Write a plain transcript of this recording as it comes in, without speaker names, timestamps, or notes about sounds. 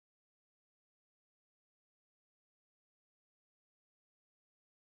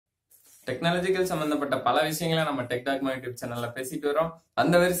Technological சம்பந்தப்பட்ட பல விஷயங்களை நம்ம டெக்டாக்மா யூடியூப் சேனல்ல பேசிட்டு வரோம்.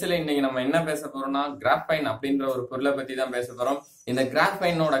 அந்த வரிசையில இன்னைக்கு நம்ம என்ன பேச போறோம்னா கிராஃபைன் அப்படின்ற ஒரு பொருளை பத்தி தான் பேச போறோம். இந்த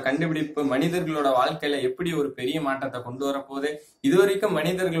கிராஃபைனோட கண்டுபிடிப்பு மனிதர்களோட வாழ்க்கையில எப்படி ஒரு பெரிய மாற்றத்தை கொண்டு வரப்போகுது, இதுவரைக்கும்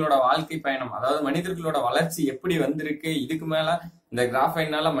மனிதர்களோட வாழ்க்கை பயணம், அதாவது மனிதர்களோட வளர்ச்சி எப்படி வந்திருக்கு, இதுக்கு மேல இந்த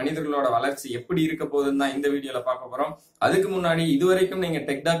கிராஃபைனால மனிதர்களோட வளர்ச்சி எப்படி இருக்க போகுதுன்னு தான் இந்த வீடியோல பார்க்க போறோம். அதுக்கு முன்னாடி இதுவரைக்கும் நீங்க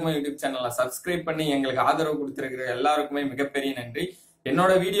டெக்டாக்மா யூடியூப் சேனலை சப்ஸ்கிரைப் பண்ணி எங்களுக்கு ஆதரவு கொடுத்திருக்கிற எல்லாருக்குமே மிகப்பெரிய நன்றி.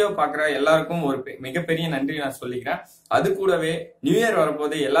 என்னோட வீடியோ பாக்குற எல்லாருக்கும் ஒரு மிகப்பெரிய நன்றி நான் சொல்லிக்கிறேன். அது கூடவே நியூ இயர்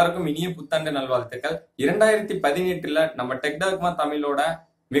வரப்போது எல்லாருக்கும் இனிய புத்தாண்டு நல்வாழ்த்துக்கள். 2018 நம்ம டெக்டாக்மா தமிழோட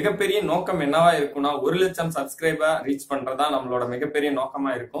மிகப்பெரிய நோக்கம் என்னவா இருக்கும்னா 1,00,000 சப்ஸ்கிரைபர் ரீச் பண்றதா நம்மளோட மிகப்பெரிய நோக்கமா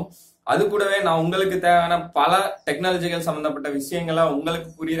இருக்கும். அது கூடவே நான் உங்களுக்கு தேவையான பல டெக்னாலஜிகள் சம்பந்தப்பட்ட விஷயங்களை உங்களுக்கு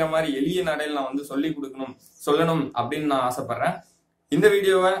புரியுற மாதிரி எளிய நடையில் நான் வந்து சொல்லணும் அப்படின்னு நான் ஆசைப்படுறேன். இந்த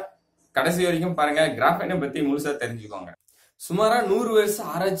வீடியோவை கடைசி வரைக்கும் பாருங்க, கிராஃபைனை பத்தி முழுசா தெரிஞ்சுக்கோங்க. சுமாரா 100 வருஷ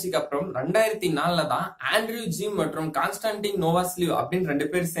ஆராய்ச்சிக்கு அப்புறம் 2004 தான் ஆண்ட்ரியூ ஜிம் மற்றும் கான்ஸ்டான்டின் நோவாஸ்லிவ் அப்படின்னு 2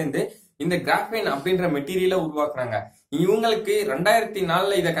 பேர் சேர்ந்து இந்த கிராஃபைன் அப்படின்ற மெட்டீரியலை உருவாக்குறாங்க. இவங்களுக்கு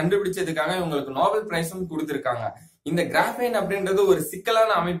 2004 இதை கண்டுபிடிச்சதுக்காக இவங்களுக்கு நோபல் பிரைஸும் கொடுத்திருக்காங்க. இந்த கிராஃபைன் அப்படின்றது ஒரு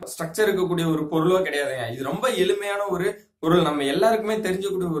சிக்கலான அமைப்பு ஸ்ட்ரக்சர் இருக்கக்கூடிய ஒரு பொருளோ கிடையாதுங்க. இது ரொம்ப எளிமையான ஒரு பொருள், நம்ம எல்லாருக்குமே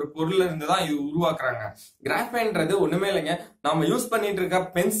தெரிஞ்சக்கூடிய ஒரு பொருள் இருந்துதான் இது உருவாக்குறாங்க. கிராஃபைன்றது ஒண்ணுமே இல்லைங்க, நம்ம யூஸ் பண்ணிட்டு இருக்க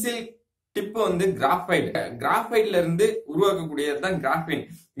பென்சில் டிப் வந்து கிராஃபைட்ல இருந்து உருவாக்கக்கூடியதுதான் கிராஃபைன்.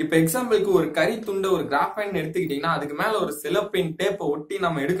 இப்ப எக்ஸாம்பிளுக்கு ஒரு கறி துண்டை ஒரு கிராஃபைன் எடுத்துக்கிட்டீங்கன்னா அதுக்கு மேல ஒரு செலோபின் டேப்பை ஒட்டி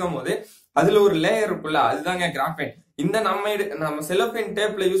நம்ம எடுக்கும் போது அதுல ஒரு லேயர் இருக்குல்ல, அதுதாங்க கிராஃபைன். இந்த நம்ம செலோபின்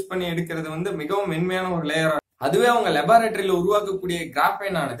டேப்ல யூஸ் பண்ணி எடுக்கிறது வந்து மிகவும் மென்மையான ஒரு லேயர். அதுவே அவங்க லெபார்டரியில உருவாக்கக்கூடிய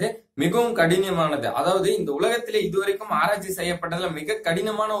கிராஃபைன் ஆனது மிகவும் கடினமானது. அதாவது இந்த உலகத்திலே இதுவரைக்கும் ஆராய்ச்சி செய்யப்பட்டதுல மிக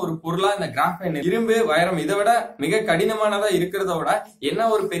கடினமான ஒரு பொருளா இந்த கிராஃபைன். இரும்பு, வைரம் இதை விட மிக கடினமானதா இருக்கிறத விட என்ன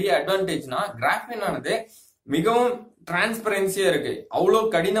ஒரு பெரிய அட்வான்டேஜ்னா கிராஃபைன் ஆனது மிகவும் டிரான்ஸ்பரன்சியா இருக்கு.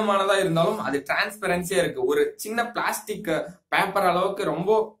 அவ்வளவு கடினமானதா இருந்தாலும் அது டிரான்ஸ்பரன்சியா இருக்கு. ஒரு சின்ன பிளாஸ்டிக் பேப்பர் அளவுக்கு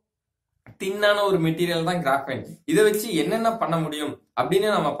ரொம்ப தின்னான ஒரு மெட்டீரியல் தான் கிராஃபைன். இதை வச்சு என்னென்ன பண்ண முடியும் அப்படின்னு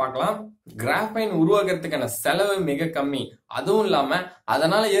நம்ம பார்க்கலாம். கிராஃபைன் உருவாக்குறதுக்கான செலவு மிக கம்மி, அதுவும் இல்லாம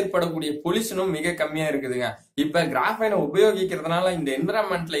அதனால ஏற்படக்கூடிய பொல்யூஷனும் மிக கம்மியா இருக்குதுங்க. இப்ப கிராஃபைனை உபயோகிக்கிறதுனால இந்த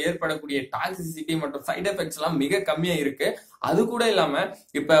என்விரான்மெண்ட்ல ஏற்படக்கூடிய டாக்ஸிசிட்டி மற்றும் சைடு எஃபெக்ட்ஸ் எல்லாம் மிக கம்மியா இருக்கு. அது கூட இல்லாம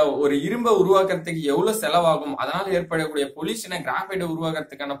இப்ப ஒரு இரும்பை உருவாக்குறதுக்கு எவ்வளவு செலவாகும், அதனால ஏற்படக்கூடிய பொல்யூஷனை கிராஃபைட்டை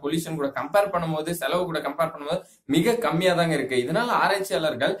உருவாக்குறதுக்கான பொல்யூஷன் கூட கம்பேர் பண்ணும்போது, செலவு கூட கம்பேர் பண்ணும்போது மிக கம்மியா தாங்க இருக்கு. இதனால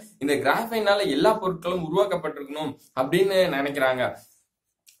ஆராய்ச்சியாளர்கள் இந்த கிராஃபைனால எல்லா பொருட்களும் உருவாக்கப்பட்டிருக்கணும் அப்படின்னு நினைக்கிறாங்க.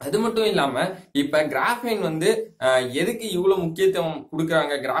 அது மட்டும் இல்லாம இப்ப கிராஃபைன் வந்து எதுக்கு இவ்வளவு முக்கியத்துவம்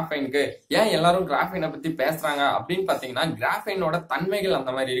கொடுக்கறாங்க கிராஃபைனுக்கு, ஏன் எல்லாரும் கிராஃபைனை பத்தி பேசுறாங்க அப்படின்னு பாத்தீங்கன்னா கிராஃபைனோட தன்மைகள்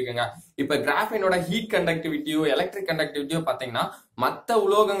அந்த மாதிரி இருக்குங்க. இப்ப கிராஃபைனோட ஹீட் கண்டக்டிவிட்டியோ எலக்ட்ரிக் கண்டக்டிவிட்டியோ பாத்தீங்கன்னா மத்த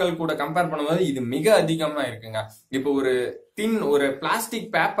உலோகங்கள் கூட கம்பேர் பண்ணும்போது இது மிக அதிகமா இருக்குங்க. இப்ப ஒரு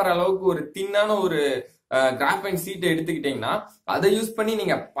பிளாஸ்டிக் பேப்பர் அளவுக்கு ஒரு தின்னான ஒரு கிராஃபைன் சீட்டை எடுத்துக்கிட்டீங்கன்னா அதை யூஸ் பண்ணி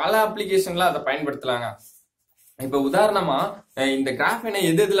நீங்க பல அப்ளிகேஷன்ல அதை பயன்படுத்தலாங்க. இப்ப உதாரணமா இந்த கிராஃபைனை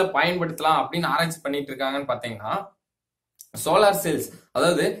எதுல பயன்படுத்தலாம் அப்படின்னு ஆராய்ச்சி பண்ணிட்டு இருக்காங்கன்னு பாத்தீங்கன்னா சோலார் செல்ஸ்,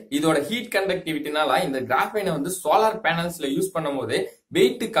 அதாவது இதோட ஹீட் கண்டக்டிவிட்டினால இந்த கிராஃபைனை வந்து சோலார் பேனல்ஸ்ல யூஸ் பண்ணும் போது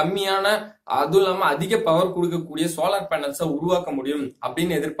வெயிட் கம்மியான, அதுவும் இல்லாம அதிக பவர் கொடுக்கக்கூடிய சோலார் பேனல்ஸை உருவாக்க முடியும்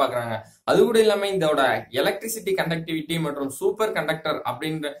அப்படின்னு எதிர்பார்க்கறாங்க. அது கூட இல்லாம இதோட எலக்ட்ரிசிட்டி கண்டக்டிவிட்டி மற்றும் சூப்பர்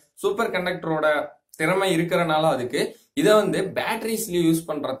கண்டக்டரோட திறமை இருக்கிறனால அதுக்கு இதை வந்து பேட்டரிஸ்ல யூஸ்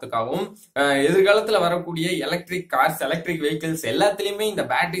பண்றதுக்காகவும் எதிர்காலத்துல வரக்கூடிய எலக்ட்ரிக் கார்ஸ், எலக்ட்ரிக் வெஹிக்கிள்ஸ் எல்லாத்துலயுமே இந்த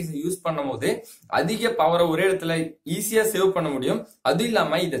பேட்டரிஸ் யூஸ் பண்ணும் போது அதிக பவரை ஒரே இடத்துல ஈஸியா சேவ் பண்ண முடியும். அது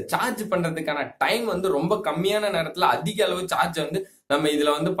இல்லாம இதை சார்ஜ் பண்றதுக்கான டைம் வந்து ரொம்ப கம்மியான நேரத்துல அதிக அளவு சார்ஜ் வந்து நம்ம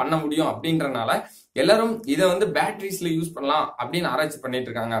இதுல வந்து பண்ண முடியும் அப்படின்றனால எல்லாரும் இதை வந்து பேட்டரிஸ்ல யூஸ் பண்ணலாம் அப்படின்னு ஆராய்ச்சி பண்ணிட்டு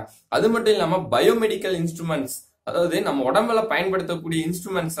இருக்காங்க. அது மட்டும் இல்லாம பயோமெடிக்கல் இன்ஸ்ட்ருமெண்ட்ஸ், அதாவது நம்ம உடம்புல பயன்படுத்தக்கூடிய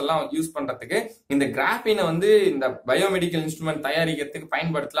இன்ஸ்ட்ருமெண்ட்ஸ் எல்லாம் யூஸ் பண்றதுக்கு இந்த கிராஃபைனை வந்து இந்த பயோமெடிக்கல் இன்ஸ்ட்ருமெண்ட் தயாரிக்கிறதுக்கு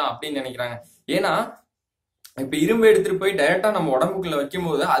பயன்படுத்தலாம் அப்படின்னு நினைக்கிறாங்க. ஏன்னா இப்ப இரும்பு எடுத்துட்டு போய் டைரக்டா நம்ம உடம்புக்குள்ள வைக்கும்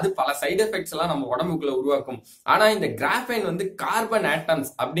போது அது பல சைடு எஃபெக்ட்ஸ் எல்லாம் நம்ம உடம்புக்குள்ள உருவாக்கும். ஆனா இந்த கிராஃபைன் வந்து கார்பன்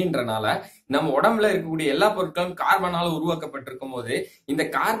ஆட்டம்ஸ் அப்படின்றனால நம்ம உடம்புல இருக்கக்கூடிய எல்லா பொருட்களும் கார்பனால உருவாக்கப்பட்டிருக்கும் போது இந்த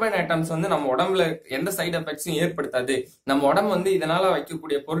கார்பன் ஆட்டம்ஸ் வந்து நம்ம உடம்புல எந்த சைடு எஃபெக்ட்ஸும் ஏற்படுத்தாது. நம்ம உடம்பு வந்து இதனால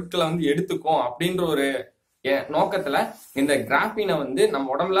வைக்கக்கூடிய பொருட்களை வந்து எடுத்துக்கும் அப்படின்ற ஒரு நோக்கத்துல இந்த கிராஃபைனை வந்து நம்ம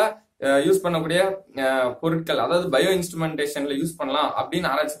உடம்புல யூஸ் பண்ணக்கூடிய பொருட்கள், அதாவது பயோ இன்ஸ்ட்ருமெண்டேஷன்ல யூஸ் பண்ணலாம் அப்படின்னு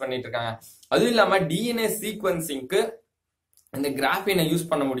ஆராய்ச்சி பண்ணிட்டு இருக்காங்க. அதுவும் இல்லாம டிஎன்ஏ சீக்வன்சிங்க்கு இந்த கிராஃபைனை யூஸ்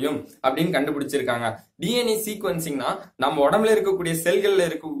பண்ண முடியும் அப்படின்னு கண்டுபிடிச்சிருக்காங்க. டிஎன்ஏ சீக்வன்சிங்னா நம்ம உடம்புல இருக்கக்கூடிய செல்கள்ல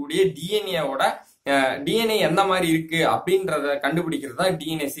இருக்கக்கூடிய டிஎன்ஏ எந்த மாதிரி இருக்கு அப்படின்றத கண்டுபிடிக்கிறது தான்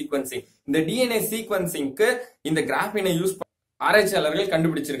டிஎன்ஏ சீக்வன்சிங். இந்த டிஎன்ஏ சீக்வன்சிங்க்கு இந்த கிராஃபைனை யூஸ் ஆராய்ச்சியாளர்கள்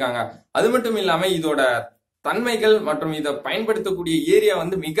கண்டுபிடிச்சிருக்காங்க. அது மட்டும் இல்லாம இதோட தன்மைகள் மற்றும் இதை பயன்படுத்தக்கூடிய ஏரியா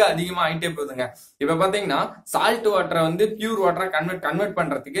வந்து மிக அதிகமா ஆயிட்டே போகுதுங்க. இப்ப பாத்தீங்கன்னா சால்ட் வாட்டரை வந்து பியூர் வாட்டரா கன்வெர்ட்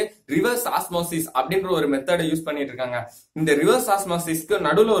பண்றதுக்கு ரிவர்ஸ் ஆஸ்மோசிஸ் அப்படின்ற ஒரு மெத்தடை யூஸ் பண்ணிட்டு இருக்காங்க. இந்த ரிவர்ஸ் ஆஸ்மோசிஸ்க்கு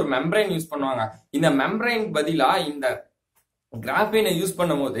நடுவுல ஒரு மெம்பரைன் யூஸ் பண்ணுவாங்க. இந்த மெம்பரைன் பதிலா இந்த கிராஃபீனை யூஸ்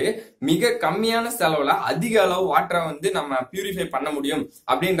பண்ணும்போது மிக கம்மியான செலவுல அதிக அளவு வாட்டரை வந்து நம்ம பியூரிஃபை பண்ண முடியும்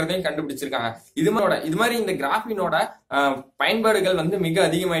அப்படின்றதையும் கண்டுபிடிச்சிருக்காங்க. இது மாதிரி இந்த கிராஃபீனோட பயன்பாடுகள் வந்து மிக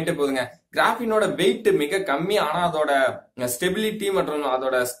அதிகமாயிட்டே போகுதுங்க. கிராஃபீனோட வெயிட் மிக கம்மி, ஆனா அதோட ஸ்டெபிலிட்டி மற்றும்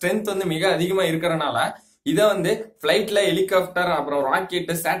அதோட ஸ்ட்ரென்த் வந்து மிக அதிகமா இருக்கிறனால இதை வந்து பிளைட்ல, ஹெலிகாப்டர், அப்புறம்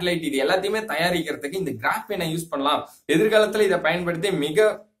ராக்கெட், சேட்டலைட் இது எல்லாத்தையுமே தயாரிக்கிறதுக்கு இந்த கிராஃபீனை யூஸ் பண்ணலாம். எதிர்காலத்துல இதை பயன்படுத்தி மிக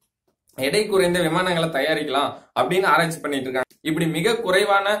எடை குறைந்த விமானங்களை தயாரிக்கலாம் அப்படின்னு ஆராய்ச்சி பண்ணிட்டு இருக்காங்க. இப்படி மிக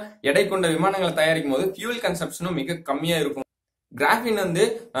குறைவான எடை கொண்ட விமானங்களை தயாரிக்கும் போது ஃபியூல் கன்சப்ஷனும் மிக கம்மியா இருக்கும். கிராஃபீன் வந்து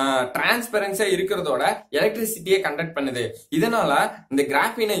டிரான்ஸ்பரன்சியா இருக்கிறதோட எலக்ட்ரிசிட்டியை கண்டக்ட் பண்ணுது. இதனால இந்த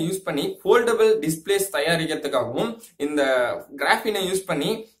கிராஃபீனை யூஸ் பண்ணி ஃபோல்டபிள் டிஸ்பிளேஸ் தயாரிக்கிறதுக்காகவும் இந்த கிராஃபீனை யூஸ்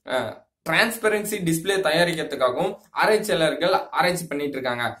பண்ணி டிரான்ஸ்பரன்சி டிஸ்பிளே தயாரிக்கிறதுக்காகவும் ஆராய்ச்சியாளர்கள் ஆராய்ச்சி பண்ணிட்டு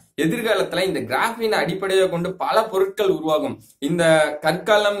இருக்காங்க. எதிர்காலத்துல இந்த கிராஃபீனை அடிப்படையாக கொண்டு பல பொருட்கள் உருவாகும். இந்த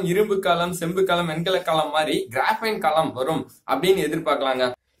கற்காலம், இரும்பு காலம், செம்பு காலம், வெண்கல காலம் மாதிரி கிராஃபைன் காலம் வரும் அப்படின்னு எதிர்பார்க்கலாங்க.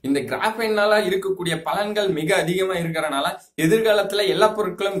 இந்த கிராஃபைனால இருக்கக்கூடிய பலன்கள் மிக அதிகமா இருக்கிறனால எதிர்காலத்துல எல்லா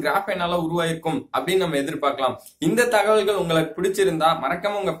பொருட்களும் கிராஃபைனால உருவாயிருக்கும் அப்படின்னு நம்ம எதிர்பார்க்கலாம். இந்த தகவல்கள் உங்களுக்கு பிடிச்சிருந்தா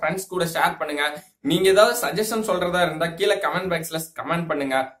மறக்காம உங்க ஃப்ரெண்ட்ஸ் கூட ஷேர் பண்ணுங்க. நீங்க ஏதாவது சஜஷன் சொல்றதா இருந்தா கீழே கமெண்ட் பாக்ஸ்ல கமெண்ட்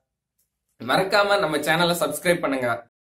பண்ணுங்க. மறக்காம நம்ம சேனலை சப்ஸ்கிரைப் பண்ணுங்க.